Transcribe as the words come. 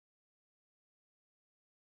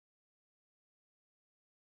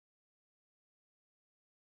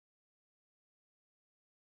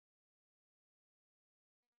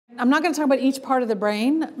I'm not going to talk about each part of the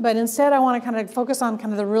brain, but instead I want to kind of focus on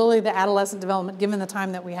kind of the adolescent development, given the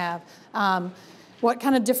time that we have. What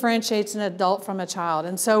kind of differentiates an adult from a child?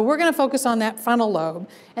 And so we're going to focus on that frontal lobe.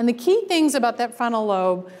 And the key things about that frontal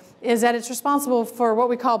lobe is that it's responsible for what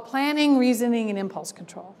we call planning, reasoning, and impulse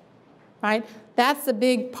control, right? That's the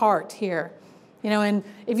big part here. And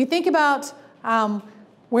if you think about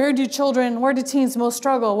where do teens most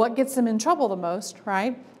struggle, what gets them in trouble the most,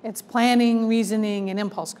 right? It's planning, reasoning, and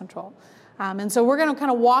impulse control. And so we're going to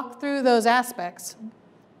kind of walk through those aspects.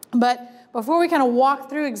 But before we kind of walk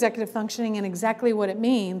through executive functioning and exactly what it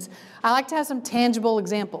means, I like to have some tangible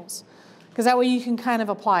examples, because that way you can kind of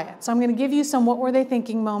apply it. So I'm going to give you some what were they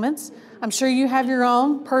thinking moments. I'm sure you have your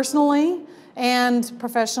own personally and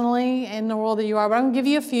professionally in the world that you are, but I'm going to give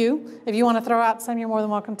you a few. If you want to throw out some, you're more than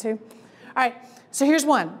welcome to. All right, so here's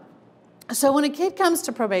one. So when a kid comes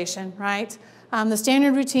to probation, right, the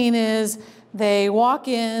standard routine is they walk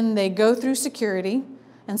in, they go through security,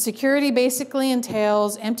 and security basically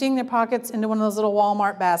entails emptying their pockets into one of those little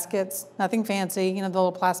Walmart baskets, nothing fancy, the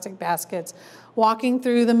little plastic baskets, walking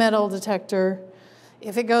through the metal detector.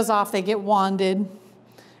 If it goes off, they get wanded,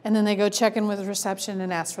 and then they go check in with reception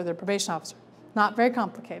and ask for their probation officer. Not very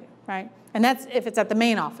complicated, right? And that's if it's at the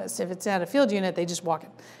main office. If it's at a field unit, they just walk in.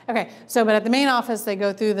 Okay, but at the main office, they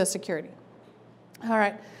go through the security. All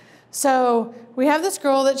right, so we have this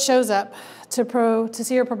girl that shows up to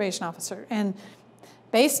see her probation officer, and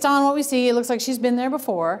based on what we see, it looks like she's been there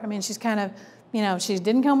before. I mean, she's kind of, she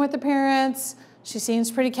didn't come with the parents. She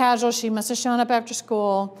seems pretty casual. She must have shown up after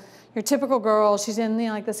school. Your typical girl, she's in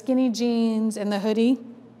like the skinny jeans and the hoodie,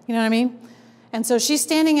 you know what I mean? And so she's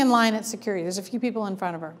standing in line at security. There's a few people in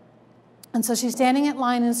front of her. And so she's standing in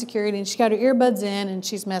line in security, and she's got her earbuds in, and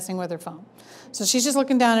she's messing with her phone. So she's just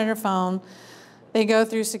looking down at her phone. They go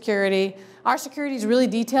through security. Our security is really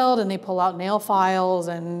detailed, and they pull out nail files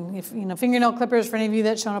and fingernail clippers for any of you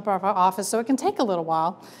that shown up at our office, so it can take a little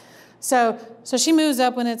while. So she moves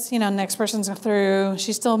up when it's, next person's through.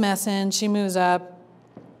 She's still messing. She moves up.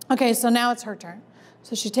 Okay, so now it's her turn.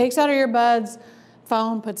 So she takes out her earbuds,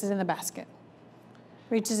 phone, puts it in the basket.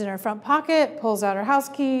 Reaches in her front pocket, pulls out her house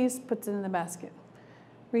keys, puts it in the basket.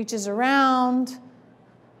 Reaches around,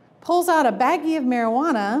 pulls out a baggie of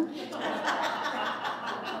marijuana,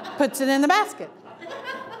 puts it in the basket.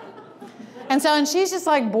 And she's just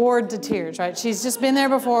like bored to tears, right? She's just been there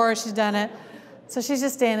before, she's done it. So she's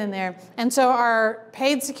just standing there. And so our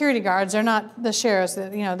paid security guards are not the sheriff's,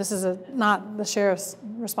 this is not the sheriff's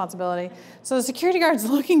responsibility. So the security guard's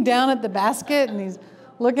looking down at the basket, and he's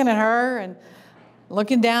looking at her and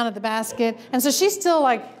looking down at the basket. And so she's still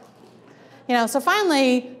like, so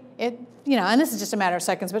finally and this is just a matter of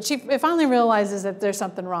seconds, but it finally realizes that there's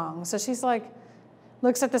something wrong. So she's like,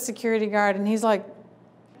 looks at the security guard, and he's like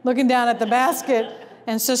looking down at the basket.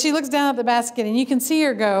 And so she looks down at the basket, and you can see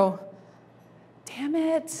her go, damn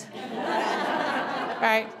it.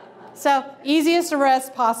 Right? So easiest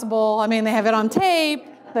arrest possible. I mean, they have it on tape.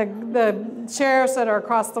 The sheriffs that are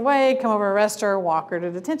across the way come over, arrest her, walk her to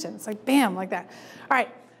detention. It's like, bam, like that. All right.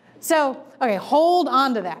 So, okay, hold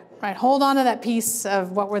on to that, right? Hold on to that piece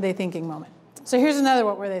of what were they thinking moment. So here's another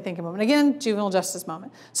what were they thinking moment. Again, juvenile justice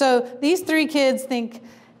moment. So these three kids think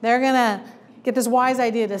they're going to get this wise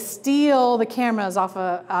idea to steal the cameras off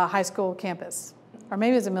a high school campus. Or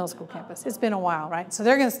maybe it's a middle school campus. It's been a while, right? So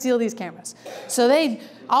they're going to steal these cameras. So they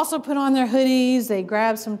also put on their hoodies, they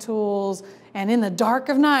grab some tools, and in the dark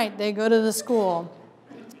of night, they go to the school,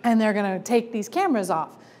 and they're going to take these cameras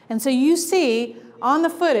off. And so you see on the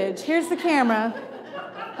footage, here's the camera,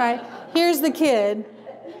 right? Here's the kid,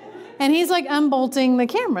 and he's like unbolting the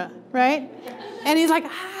camera, right? And he's like,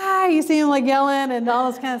 you see him like yelling and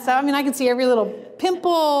all this kind of stuff. I mean, I can see every little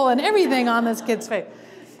pimple and everything on this kid's face.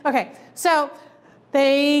 Okay, so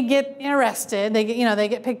they get arrested, they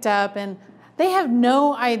get picked up, and they have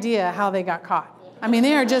no idea how they got caught. I mean,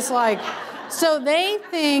 they are just like, so they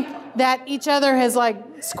think that each other has like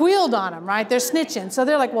squealed on them, right? They're snitching. So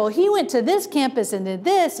they're like, well, he went to this campus and did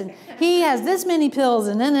this, and he has this many pills,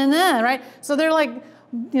 and right? So they're like,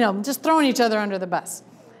 just throwing each other under the bus.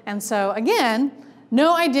 And so again,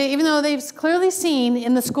 no idea, even though they've clearly seen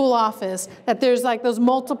in the school office that there's like those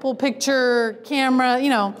multiple picture camera,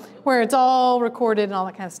 where it's all recorded and all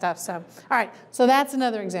that kind of stuff. So, all right, so that's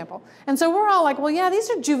another example. And so we're all like, well, yeah, these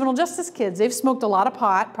are juvenile justice kids. They've smoked a lot of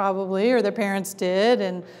pot probably, or their parents did,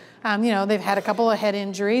 and they've had a couple of head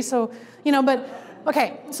injuries. So, but,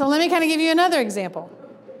 okay, so let me kind of give you another example.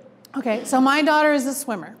 Okay, so my daughter is a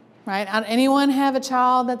swimmer, right? Anyone have a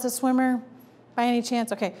child that's a swimmer by any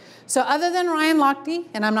chance? Okay, so other than Ryan Lochte,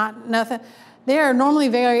 and I'm not nothing, they are normally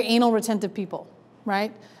very anal retentive people.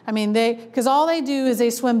 right? I mean, because all they do is they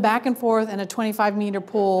swim back and forth in a 25-meter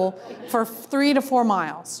pool for 3 to 4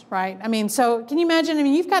 miles, right? I mean, so can you imagine? I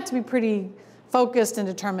mean, you've got to be pretty focused and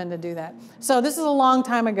determined to do that. So this is a long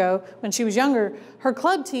time ago. When she was younger, her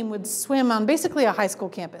club team would swim on basically a high school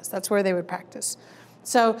campus. That's where they would practice.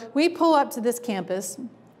 So we pull up to this campus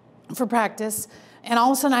for practice, and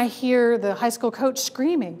all of a sudden I hear the high school coach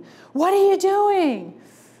screaming, "What are you doing?"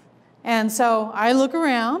 And so I look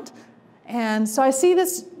around, and so I see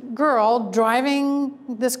this girl driving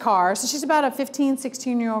this car. So she's about a 15,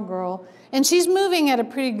 16-year-old girl, and she's moving at a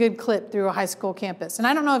pretty good clip through a high school campus. And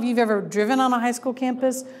I don't know if you've ever driven on a high school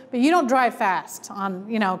campus, but you don't drive fast on,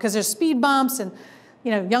 because there's speed bumps and,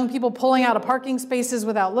 young people pulling out of parking spaces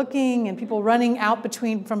without looking and people running out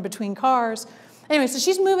from between cars. Anyway, so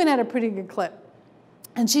she's moving at a pretty good clip.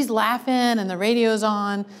 And she's laughing and the radio's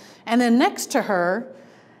on. And then next to her,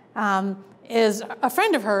 is a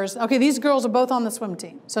friend of hers. Okay, these girls are both on the swim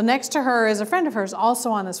team. So next to her is a friend of hers also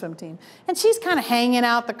on the swim team. And she's kind of hanging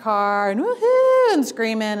out the car and woohoo and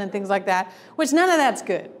screaming and things like that, which none of that's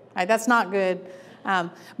good. Right? That's not good.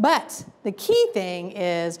 But the key thing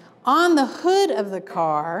is on the hood of the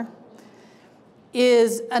car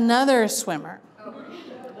is another swimmer.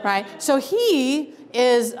 Right? So he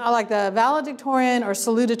is like the valedictorian or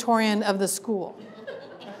salutatorian of the school.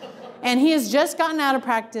 And he has just gotten out of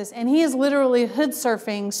practice, and he is literally hood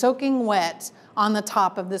surfing, soaking wet on the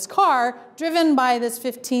top of this car, driven by this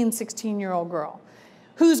 15, 16-year-old girl,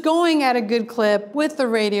 who's going at a good clip with the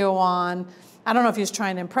radio on. I don't know if he was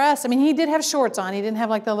trying to impress. I mean, he did have shorts on. He didn't have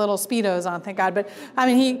like the little Speedos on, thank God. But I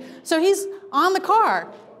mean, so he's on the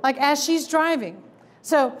car, like as she's driving.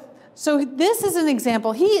 So this is an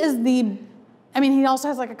example. He also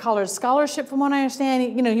has like a college scholarship from what I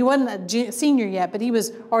understand. He wasn't a senior yet, but he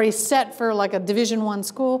was already set for like a Division I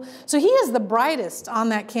school. So he is the brightest on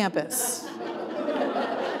that campus,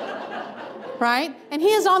 right? And he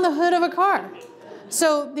is on the hood of a car.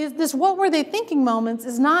 So this what were they thinking moments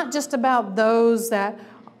is not just about those that,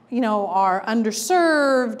 are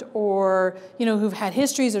underserved or, who've had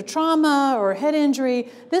histories of trauma or head injury.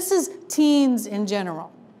 This is teens in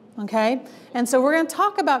general. Okay? And so we're going to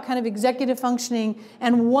talk about kind of executive functioning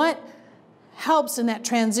and what helps in that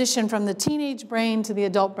transition from the teenage brain to the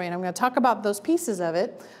adult brain. I'm going to talk about those pieces of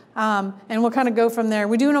it, and we'll kind of go from there.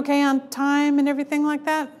 We doing okay on time and everything like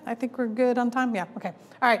that? I think we're good on time? Yeah, okay.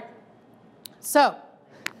 All right. So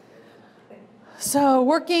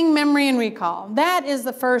working memory and recall. That is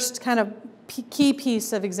the first kind of key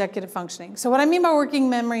piece of executive functioning. So what I mean by working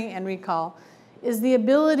memory and recall is the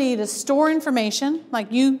ability to store information,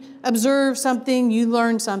 like you observe something, you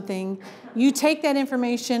learn something, you take that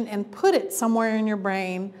information and put it somewhere in your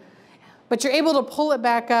brain, but you're able to pull it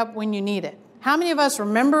back up when you need it. How many of us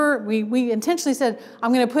remember, we intentionally said,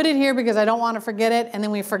 I'm going to put it here because I don't want to forget it, and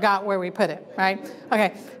then we forgot where we put it, right?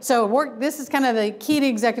 Okay, so this is kind of the key to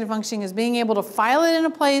executive functioning, is being able to file it in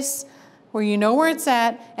a place where you know where it's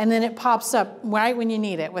at, and then it pops up right when you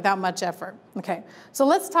need it without much effort. Okay, so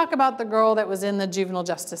let's talk about the girl that was in the juvenile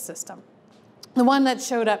justice system, the one that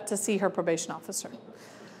showed up to see her probation officer.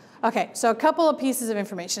 Okay, so a couple of pieces of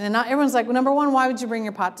information, and now everyone's like, well, number one, why would you bring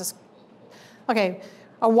your pot to school? Okay,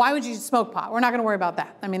 or why would you smoke pot? We're not gonna worry about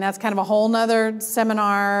that. I mean, that's kind of a whole nother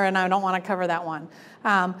seminar, and I don't wanna cover that one.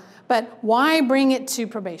 But why bring it to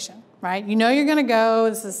probation, right? You know you're gonna go,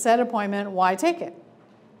 this is a set appointment, why take it?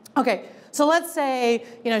 Okay, so let's say,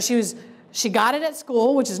 she got it at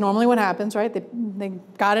school, which is normally what happens, right? They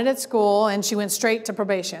got it at school and she went straight to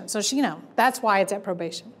probation. So that's why it's at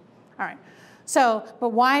probation. All right, so, but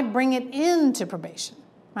why bring it into probation,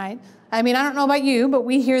 right? I mean, I don't know about you, but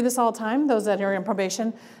we hear this all the time, those that are in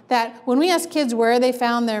probation, that when we ask kids where they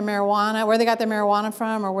found their marijuana, where they got their marijuana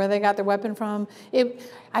from or where they got their weapon from,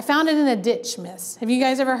 I found it in a ditch, miss. Have you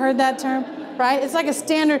guys ever heard that term, right? It's like a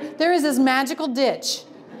standard, there is this magical ditch.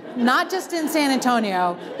 Not just in San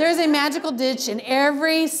Antonio. There's a magical ditch in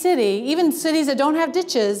every city, even cities that don't have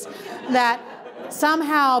ditches, that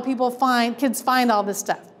somehow kids find all this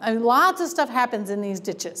stuff. I mean, lots of stuff happens in these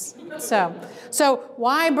ditches. So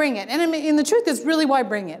why bring it? And the truth is really why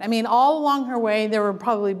bring it? I mean, all along her way, there were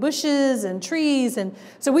probably bushes and trees. And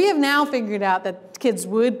so we have now figured out that kids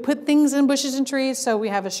would put things in bushes and trees. So we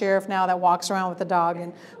have a sheriff now that walks around with a dog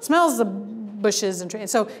and smells the bushes and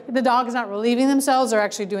trees. So the dog is not relieving themselves, they're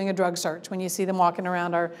actually doing a drug search when you see them walking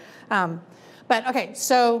around but okay,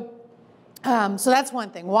 so that's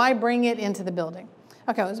one thing. Why bring it into the building?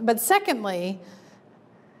 Okay, but secondly,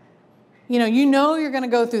 you're going to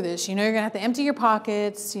go through this. You're going to have to empty your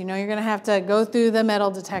pockets. You're going to have to go through the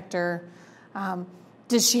metal detector.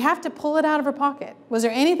 Did she have to pull it out of her pocket? Was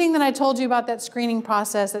there anything that I told you about that screening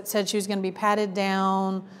process that said she was going to be patted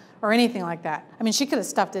down or anything like that? I mean, she could have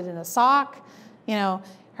stuffed it in a sock, you know,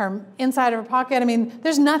 her inside of her pocket. I mean,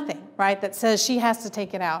 there's nothing, right, that says she has to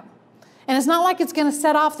take it out. And it's not like it's going to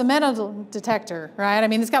set off the metal detector, right? I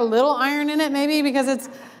mean, it's got a little iron in it maybe because it's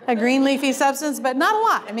a green leafy substance, but not a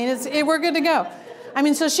lot. I mean, we're good to go. I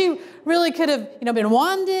mean, so she really could have, you know, been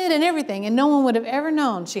wanded and everything, and no one would have ever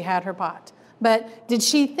known she had her pot. But did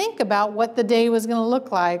she think about what the day was going to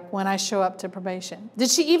look like when I show up to probation?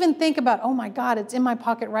 Did she even think about, oh my God, it's in my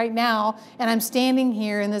pocket right now, and I'm standing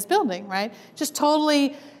here in this building, right? Just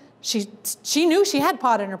totally, she knew she had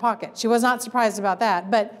pot in her pocket. She was not surprised about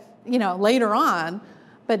that, but, you know, later on,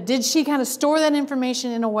 but did she kind of store that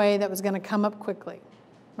information in a way that was going to come up quickly,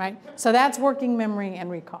 right? So that's working memory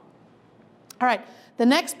and recall. All right, the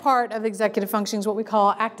next part of executive functioning is what we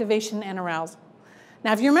call activation and arousal.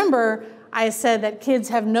 Now, if you remember, I said that kids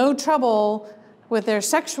have no trouble with their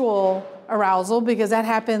sexual arousal because that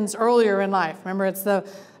happens earlier in life. Remember, it's the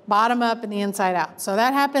bottom up and the inside out. So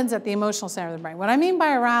that happens at the emotional center of the brain. What I mean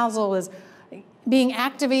by arousal is being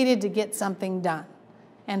activated to get something done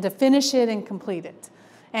and to finish it and complete it.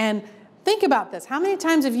 And think about this. How many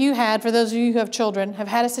times have you had, for those of you who have children, have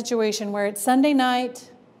had a situation where it's Sunday night?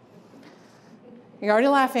 You're already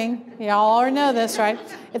laughing. Y'all already know this, right?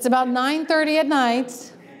 It's about 9:30 at night.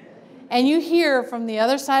 And you hear from the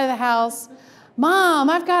other side of the house, Mom,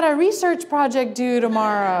 I've got a research project due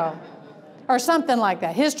tomorrow. Or something like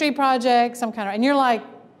that. History project, some kind of, and you're like,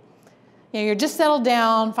 you know, you're just settled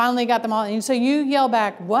down, finally got them all. And so you yell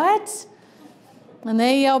back, what? And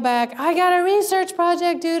they yell back, I got a research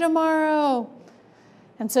project due tomorrow.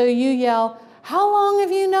 And so you yell, how long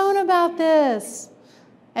have you known about this?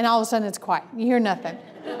 And all of a sudden it's quiet. You hear nothing.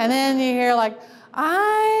 And then you hear like,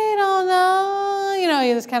 I don't know, you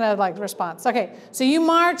know, this kind of like response. Okay, so you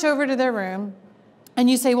march over to their room and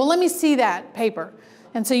you say, well, let me see that paper.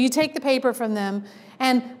 And so you take the paper from them,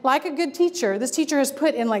 and like a good teacher, this teacher has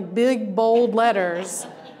put in like big, bold letters,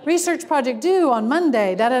 research project due on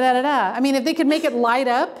Monday, da-da-da-da-da. I mean, if they could make it light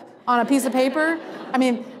up on a piece of paper, I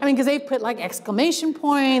mean, because they've put like exclamation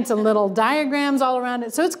points and little diagrams all around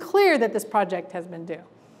it. So it's clear that this project has been due.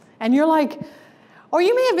 And you're like, or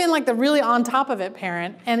you may have been like the really on top of it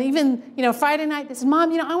parent, and even, you know, Friday night, they said,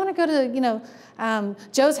 Mom, you know, I want to go to, you know,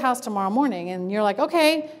 Joe's house tomorrow morning. And you're like,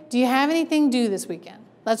 okay, do you have anything due this weekend?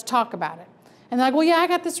 Let's talk about it. And they're like, well, yeah, I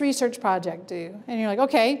got this research project due. And you're like,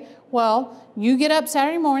 okay, well, you get up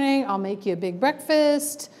Saturday morning, I'll make you a big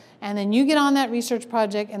breakfast, and then you get on that research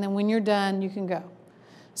project, and then when you're done, you can go.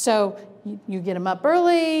 So you get him up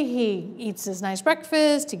early, he eats his nice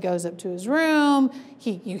breakfast, he goes up to his room,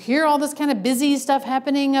 you hear all this kind of busy stuff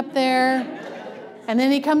happening up there, and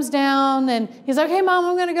then he comes down, and he's like, hey, Mom,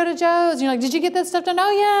 I'm going to go to Joe's. And you're like, did you get that stuff done?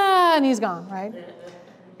 Oh, yeah, and he's gone, right?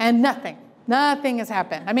 And nothing has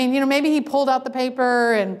happened. I mean, you know, maybe he pulled out the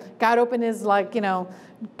paper and got open his, like, you know,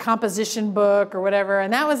 composition book or whatever,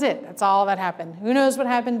 and that was it. That's all that happened. Who knows what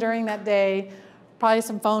happened during that day? Probably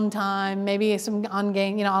some phone time, maybe some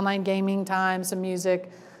online gaming time, some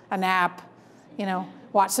music, a nap, you know,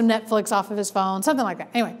 watch some Netflix off of his phone, something like that.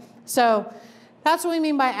 Anyway, so that's what we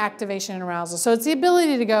mean by activation and arousal. So it's the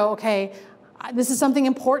ability to go, okay, this is something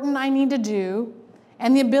important I need to do,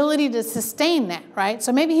 and the ability to sustain that, right?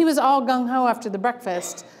 So maybe he was all gung-ho after the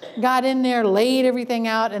breakfast, got in there, laid everything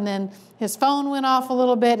out, and then his phone went off a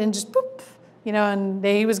little bit and just boop, you know, and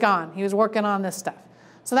he was gone. He was working on this stuff.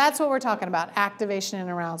 So that's what we're talking about, activation and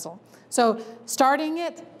arousal. So starting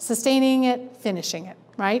it, sustaining it, finishing it,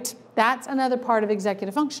 right? That's another part of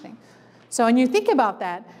executive functioning. So when you think about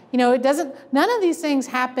that, you know, none of these things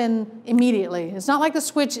happen immediately. It's not like the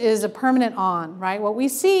switch is a permanent on, right? What we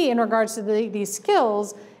see in regards to these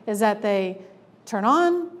skills is that they turn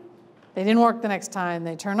on, they didn't work the next time.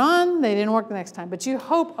 They turn on, they didn't work the next time. But you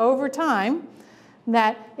hope over time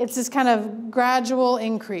that it's this kind of gradual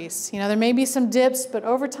increase. You know, there may be some dips, but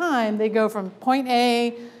over time they go from point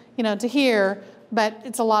A, you know, to here, but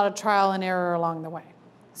it's a lot of trial and error along the way.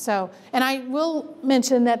 So, and I will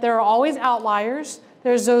mention that there are always outliers.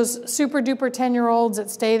 There's those super duper 10-year-olds that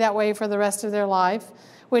stay that way for the rest of their life,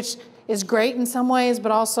 which is great in some ways,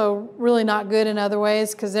 but also really not good in other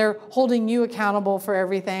ways because they're holding you accountable for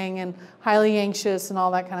everything and highly anxious and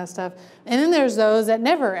all that kind of stuff. And then there's those that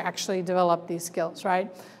never actually develop these skills,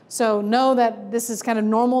 right? So know that this is kind of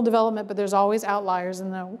normal development, but there's always outliers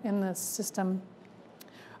in the system.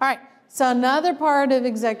 All right, so another part of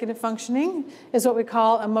executive functioning is what we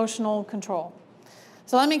call emotional control.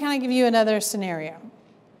 So let me kind of give you another scenario.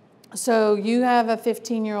 So you have a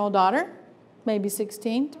 15-year-old daughter, maybe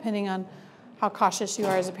 16, depending on how cautious you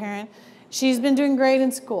are as a parent. She's been doing great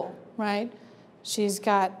in school, right? She's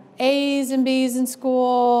got A's and B's in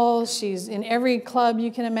school. She's in every club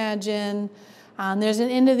you can imagine. There's an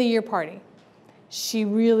end of the year party. She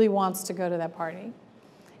really wants to go to that party.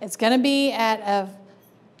 It's going to be at a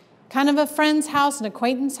kind of a friend's house, an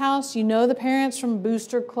acquaintance house. You know the parents from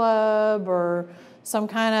Booster Club or some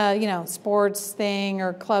kind of, sports thing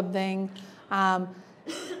or club thing.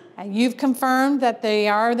 You've confirmed that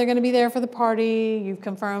they're going to be there for the party. You've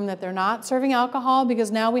confirmed that they're not serving alcohol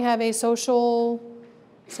because now we have a social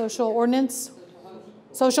ordinance,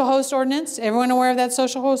 social host ordinance. Everyone aware of that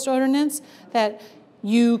social host ordinance? That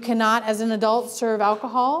you cannot, as an adult, serve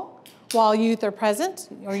alcohol while youth are present,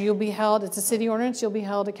 or you'll be held, it's a city ordinance, you'll be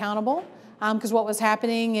held accountable. Because what was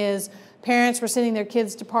happening is parents were sending their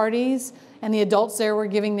kids to parties, and the adults there were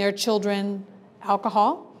giving their children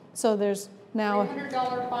alcohol. So there's now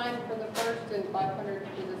 $300 fine for the first and $500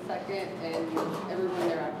 for the second, and everyone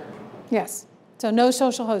thereafter. Yes. So no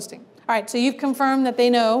social hosting. All right. So you've confirmed that they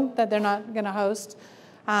know that they're not going to host,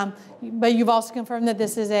 but you've also confirmed that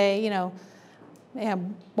this is a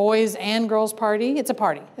boys and girls party. It's a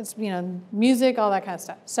party. It's music, all that kind of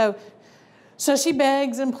stuff. So she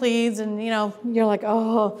begs and pleads, and you're like,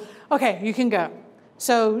 oh, okay, you can go.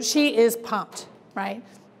 So she is pumped, right?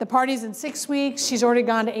 The party's in 6 weeks. She's already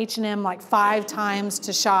gone to H&M like 5 times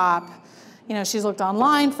to shop. She's looked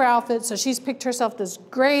online for outfits, so she's picked herself this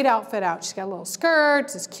great outfit out. She's got a little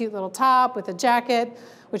skirt, this cute little top with a jacket,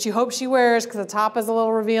 which you hope she wears because the top is a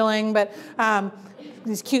little revealing, but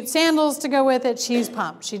these cute sandals to go with it. She's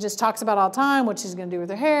pumped. She just talks about all the time what she's going to do with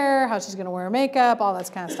her hair, how she's going to wear her makeup, all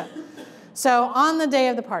that kind of stuff. So on the day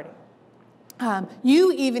of the party,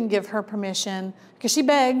 you even give her permission, because she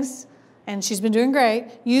begs, and she's been doing great,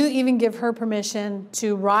 you even give her permission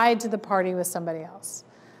to ride to the party with somebody else.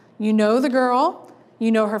 You know the girl.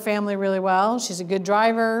 You know her family really well. She's a good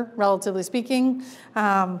driver, relatively speaking.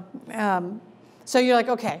 So you're like,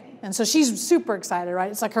 okay. And so she's super excited,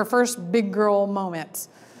 right? It's like her first big girl moment,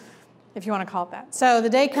 if you want to call it that. So the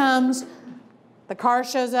day comes, the car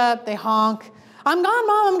shows up, they honk. I'm gone,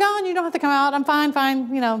 Mom, I'm gone. You don't have to come out. I'm fine.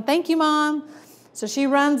 Thank you, Mom. So she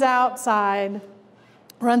runs outside,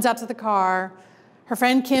 runs out to the car. Her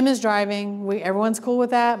friend Kim is driving. Everyone's cool with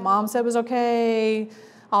that. Mom said it was okay,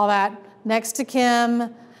 all that. Next to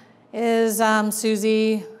Kim is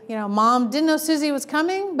Susie. Mom didn't know Susie was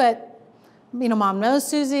coming, but Mom knows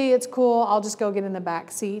Susie. It's cool. I'll just go get in the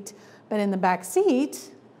back seat. But in the back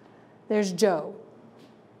seat, there's Joe,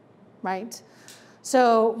 right?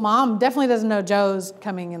 So Mom definitely doesn't know Joe's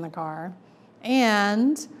coming in the car.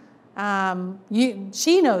 And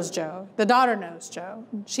she knows Joe. The daughter knows Joe.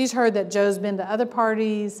 She's heard that Joe's been to other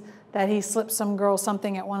parties, that he slipped some girl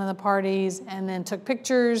something at one of the parties and then took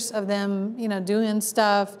pictures of them, doing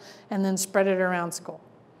stuff and then spread it around school,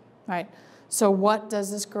 right? So what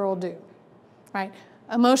does this girl do? Right?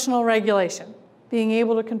 Emotional regulation, being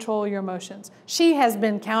able to control your emotions. She has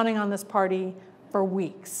been counting on this party for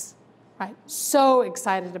weeks, right? So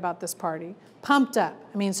excited about this party, pumped up.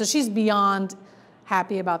 So she's beyond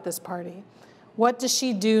happy about this party. What does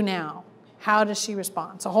she do now? How does she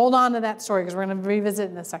respond? So hold on to that story because we're going to revisit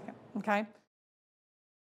in a second, okay?